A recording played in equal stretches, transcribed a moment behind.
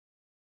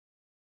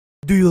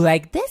Do you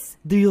like this?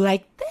 Do you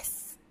like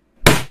this?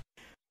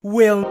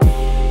 Well,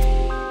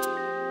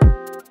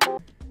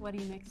 what do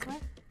you mix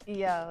with?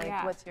 Yeah,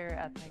 like what's your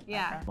ethnic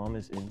background? Mom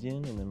is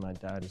Indian and then my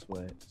dad is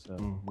white, so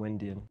I'm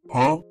Windian.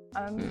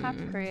 I'm half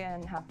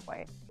Korean, half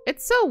white.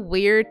 It's so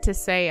weird to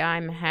say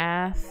I'm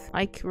half.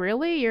 Like,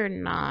 really? You're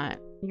not.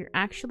 You're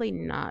actually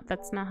not.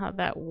 That's not how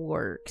that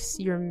works.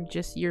 You're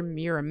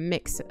a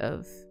mix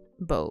of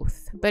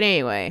both. But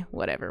anyway,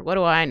 whatever. What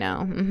do I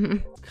know?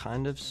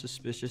 Kind of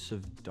suspicious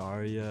of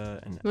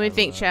Daria and What do you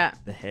think, chat?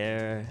 The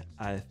hair,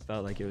 I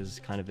felt like it was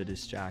kind of a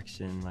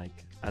distraction. Like,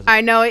 I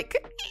know it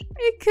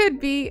could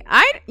be.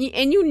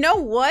 And you know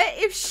what?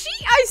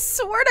 I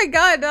swear to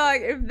God, dog,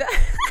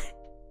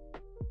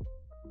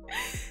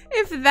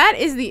 if that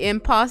is the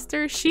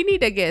imposter, she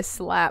need to get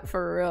slapped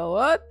for real.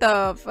 What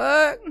the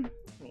fuck?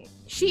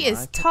 She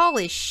is tall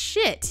as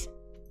shit.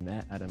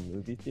 Met at a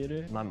movie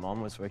theater. My mom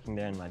was working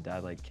there and my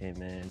dad like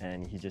came in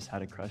and he just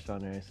had a crush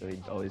on her, so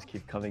he'd always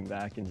keep coming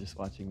back and just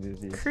watching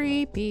movies.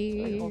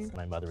 Creepy.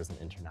 My mother was an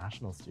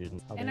international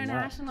student.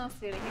 International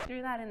student, you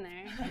threw that in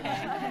there. Okay,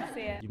 I can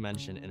see it. You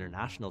mentioned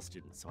international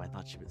students, so I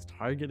thought she was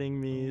targeting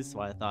me,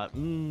 so I thought,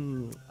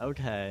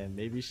 okay,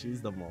 maybe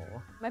she's the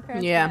mole. My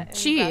parents Yeah,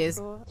 she grad is.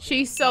 school.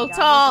 She's so My dad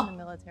tall. was in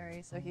the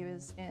military, so he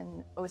was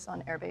in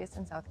Osan Air Base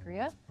in South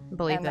Korea.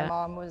 Believe and that. my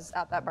mom was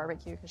at that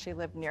barbecue because she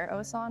lived near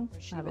Osan.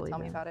 She would tell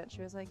me about it.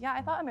 She was like, yeah,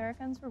 I thought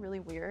Americans were really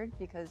weird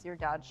because your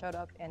dad showed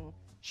up in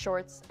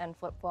shorts and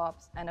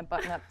flip-flops and a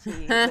button-up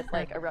tee with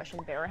like a Russian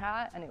bear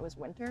hat, and it was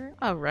winter.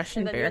 A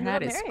Russian then you bear ended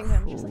hat up is marrying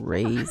him. She's like,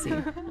 crazy.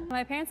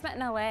 My parents met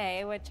in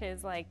LA, which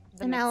is like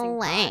the In mixing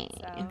LA. pot,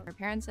 so. Her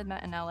parents had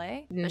met in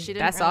LA, but she didn't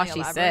That's really all she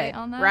elaborate said.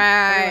 on that.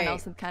 Right. Everyone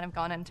else had kind of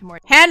gone into more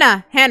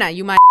Hannah,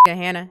 you my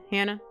Hannah.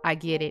 I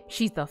get it.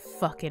 She's the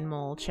fucking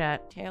mole,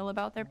 chat. detail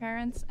about their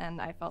parents, and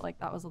I felt like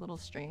that was a little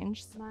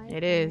strange.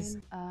 It is.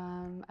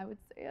 I would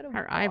say at a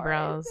Her bar,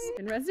 eyebrows.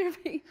 in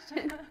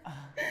reservation.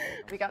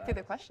 We got through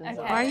the questions.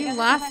 Okay. Why are you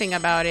laughing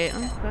about it?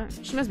 Oh,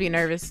 she must be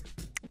nervous.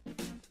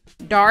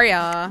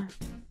 Daria.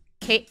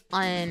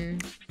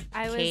 Caitlin.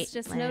 I was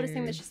just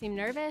noticing Caitlin. that she seemed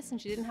nervous and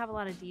she didn't have a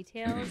lot of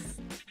details.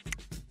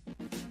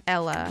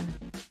 Ella.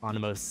 On a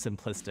most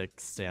simplistic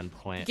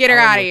standpoint, Get her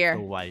Ella outta looked here.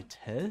 The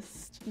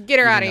whitest. Get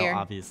her even outta though here.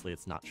 Obviously,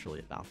 it's not truly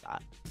about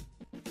that.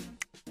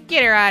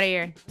 Get her out of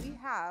here. We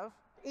have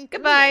a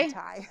Goodbye.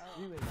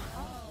 three-way tie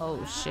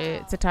Oh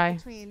shit, it's a tie.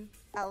 between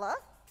Ella,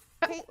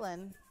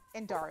 Caitlin,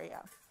 and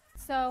Daria.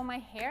 So my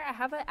hair, I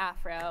have an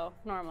afro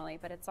normally,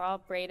 but it's all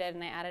braided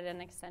and I added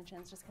in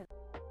extensions just because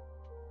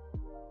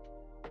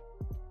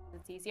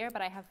it's easier.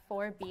 But I have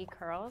 4B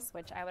curls,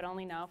 which I would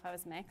only know if I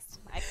was mixed.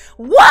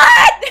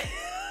 What?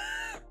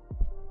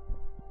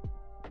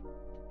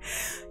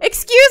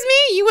 Excuse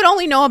me? You would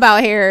only know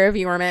about hair if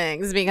you were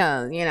mixed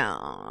because,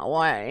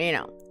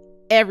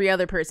 every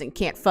other person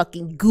can't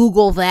fucking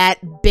Google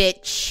that,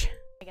 bitch.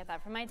 I get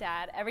that from my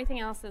dad. Everything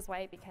else is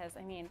white because,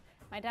 I mean,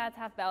 my dad's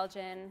half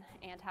Belgian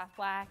and half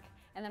black,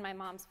 and then my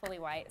mom's fully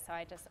white, so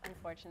I just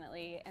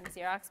unfortunately am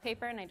Xerox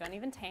paper and I don't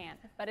even tan.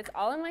 But it's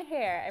all in my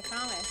hair, I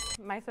promise.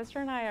 My sister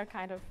and I are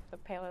kind of the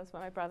palest,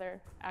 but my brother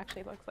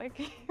actually looks like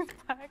he's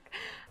black.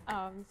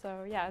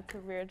 So yeah, it's a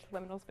weird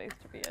liminal space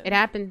to be in. It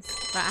happens.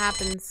 That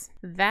happens.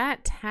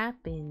 That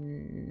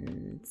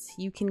happens.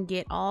 You can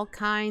get all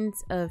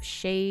kinds of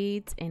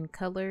shades and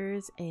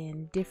colors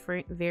and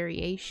different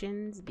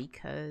variations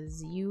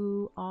because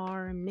you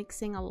are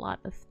mixing a lot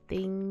of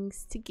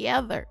things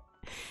together.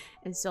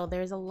 And so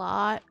there's a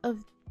lot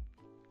of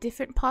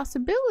different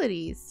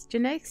possibilities.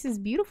 Genetics is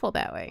beautiful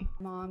that way.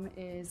 Mom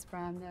is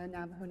from the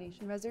Navajo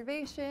Nation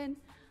Reservation,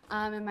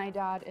 and my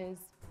dad is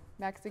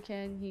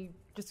Mexican. He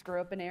just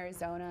grew up in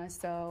Arizona,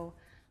 so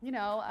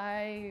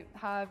I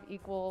have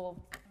equal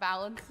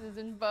balances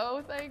in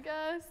both, I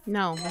guess.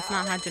 No, that's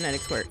not how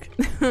genetics work.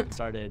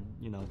 Started,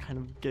 kind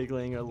of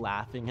giggling or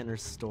laughing in her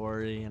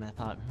story, and I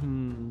thought,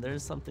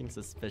 there's something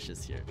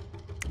suspicious here.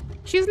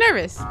 She was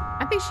nervous.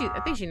 I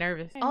think she's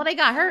nervous. Oh, they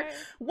got her.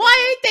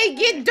 Why didn't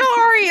they get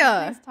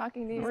Daria?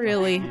 Talking to you.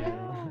 Really?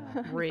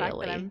 The Really? fact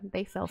that I'm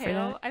They fell for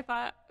pale, that? I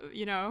thought,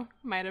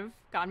 might have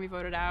gotten me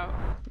voted out.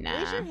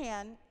 Raise your Nah.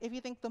 hand if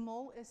you think the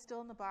mole is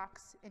still in the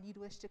box and you'd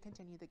wish to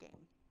continue the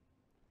game.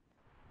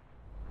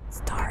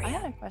 It's I Daria.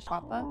 had a question,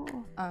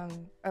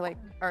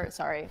 Papa.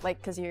 Sorry,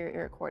 because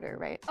you're a quarter,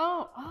 right?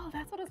 Oh,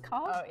 that's what it's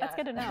called? Oh, That's yeah.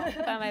 good to know.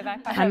 Put that in my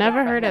back pocket. I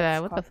never heard of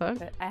that. What the fuck?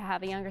 I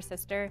have a younger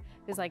sister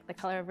who's like the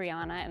color of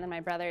Rihanna, and then my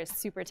brother is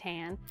super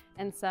tan.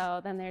 And so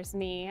then there's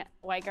me,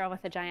 white girl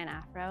with a giant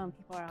afro, and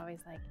people are always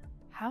like,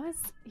 how is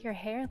your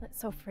hair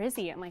so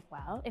frizzy? I'm like,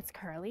 well, it's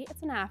curly,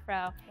 it's an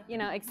afro.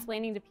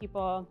 Explaining to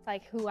people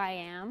like who I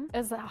am. It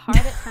was hard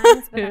at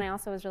times, but then I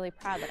also was really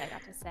proud that I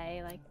got to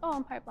say like, oh,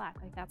 I'm part black.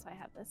 Like that's why I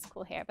have this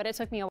cool hair. But it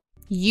took me a while.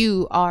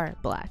 You are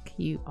black.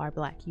 You are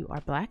black. You are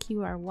black.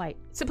 You are white.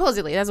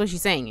 Supposedly, that's what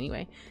she's saying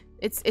anyway.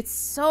 It's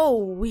so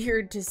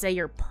weird to say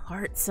you're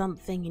part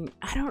something, and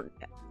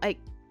I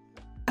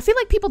feel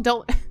like people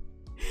don't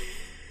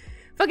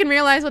fucking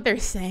realize what they're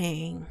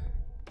saying.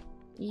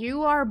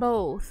 You are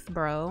both,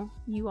 bro.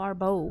 You are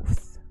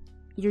both.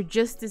 You're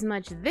just as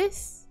much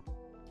this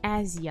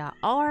as ya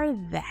are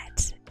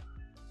that,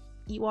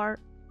 you are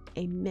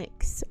a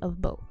mix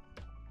of both.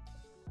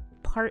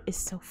 Part is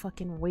so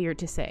fucking weird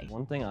to say.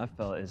 One thing I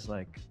felt is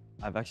like,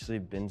 I've actually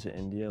been to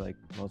India like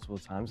multiple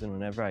times, and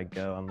whenever I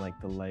go, I'm like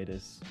the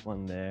lightest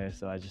one there,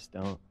 so I just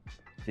don't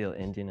feel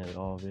Indian at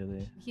all,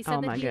 really. He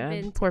said that he had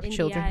been Poor to India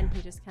children. and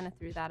he just kind of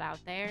threw that out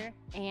there,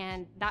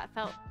 and that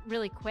felt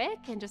really quick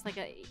and just like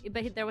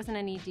but there wasn't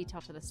any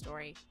detail to the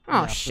story.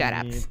 Oh, Yeah, shut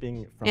up. me,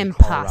 being from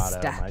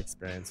Impasta. Colorado, my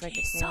experience. Like,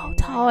 He's so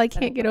tall, I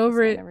can't get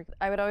over it.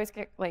 I would always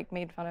get like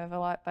made fun of a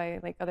lot by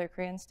like other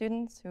Korean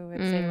students who would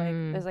say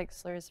like there's like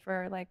slurs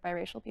for like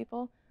biracial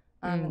people.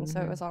 And so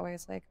it was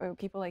always like, oh,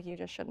 people like you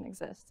just shouldn't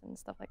exist and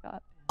stuff like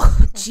that.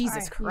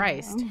 Jesus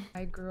Christ.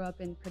 I grew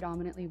up in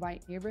predominantly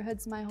white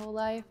neighborhoods my whole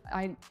life.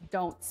 I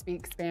don't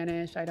speak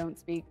Spanish. I don't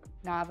speak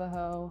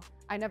Navajo.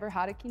 I never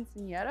had a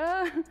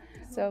quinceañera,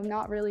 so I'm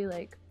not really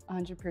like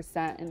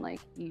 100% in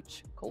like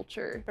each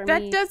culture.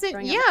 That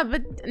doesn't, yeah,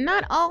 but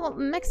not all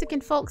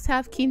Mexican folks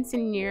have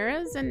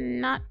quinceañeras,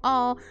 and not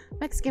all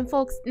Mexican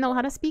folks know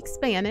how to speak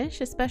Spanish,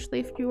 especially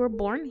if you were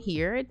born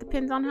here. It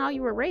depends on how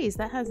you were raised.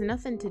 That has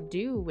nothing to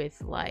do with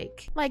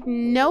like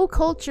no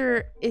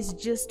culture is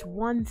just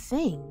one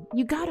thing.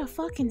 You got a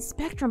fucking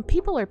spectrum.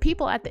 People are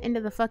people at the end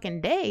of the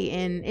fucking day,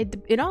 and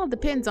it all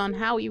depends on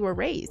how you were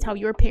raised, how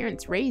your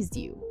parents raised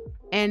you.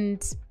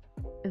 And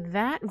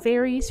that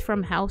varies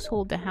from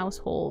household to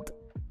household,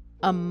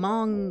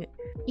 among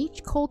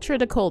each culture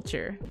to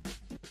culture.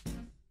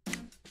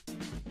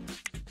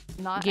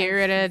 Not Get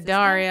rid of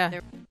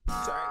Daria.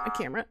 Sorry, my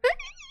camera.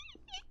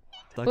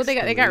 Well,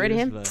 they got rid of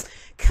him.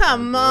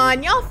 Come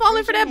on, y'all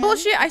falling for that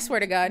bullshit? I swear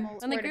to God.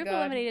 When the group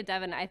eliminated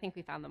Devin, I think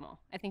we found them all.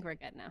 I think we're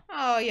good now.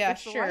 Oh yeah,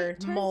 If the sure. light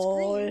turns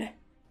Mole. green,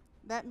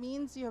 that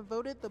means you have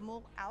voted the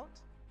mole out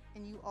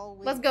and you all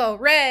win. Let's go,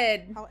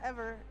 red.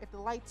 However, if the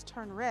lights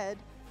turn red,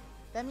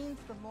 that means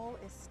the mole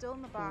is still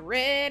in the box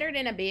Redder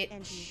than a and you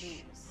bitch.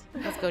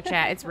 lose. Let's go,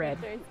 chat. It's red.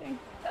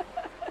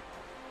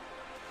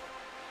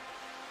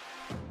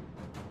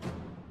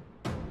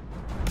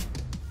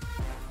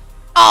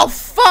 Oh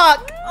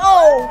fuck!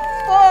 Oh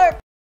fuck!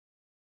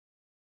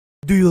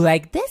 Do you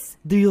like this?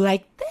 Do you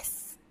like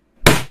this?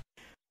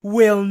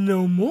 Well,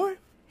 no more.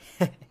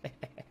 Gas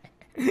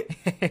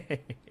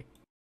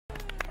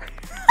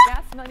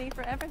money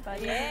for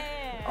everybody.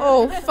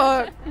 Oh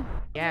fuck!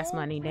 Gas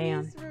money,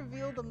 damn. Please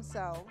reveal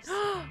themselves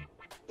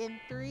in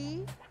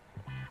 3,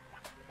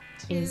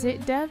 2, Is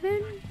it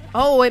Devin?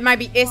 Oh, it might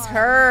be. It's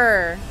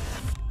her.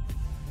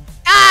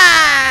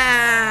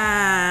 Ah!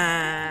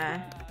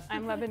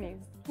 I'm Lebanese.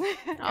 Or Middle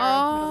Eastern,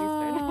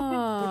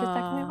 Oh. which is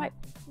technically white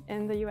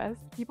in the U.S.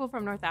 People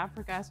from North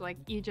Africa, so like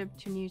Egypt,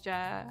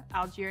 Tunisia,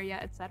 Algeria,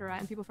 etc.,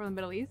 and people from the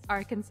Middle East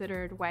are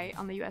considered white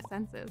on the U.S.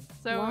 Census.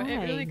 So it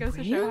really goes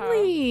to show how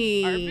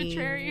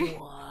arbitrary.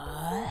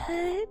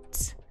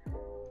 What?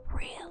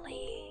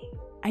 Really?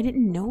 I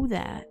didn't know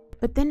that.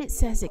 But then it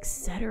says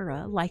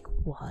etc. Like,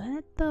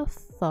 what the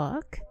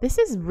fuck? This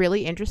is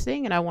really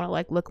interesting, and I want to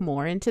like look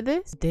more into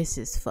this. This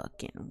is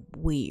fucking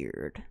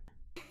weird.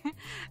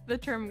 The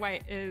term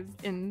white is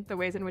in the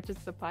ways in which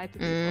it's applied to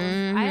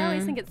people. I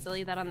always think it's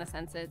silly that on the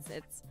census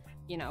it's,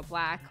 you know,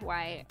 black,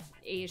 white,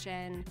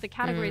 Asian. The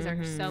categories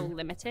are so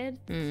limited.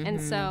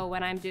 And so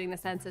when I'm doing the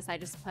census, I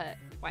just put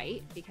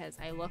white because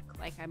I look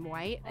like I'm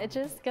white. It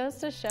just goes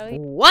to show you.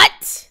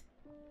 What?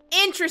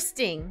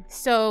 Interesting.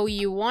 So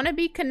you want to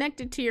be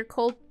connected to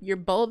your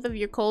both of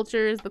your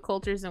cultures, the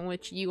cultures in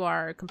which you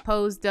are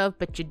composed of,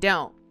 but you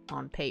don't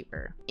on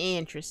paper.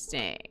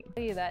 Interesting.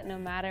 That no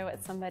matter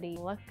what somebody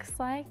looks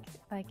like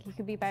you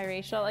could be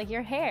biracial. Like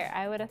your hair,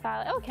 I would have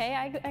thought, okay,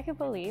 I could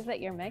believe that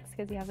you're mixed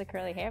because you have the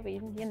curly hair, but you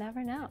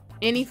never know.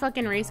 Any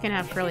fucking race can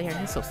have curly hair.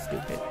 That's so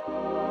stupid.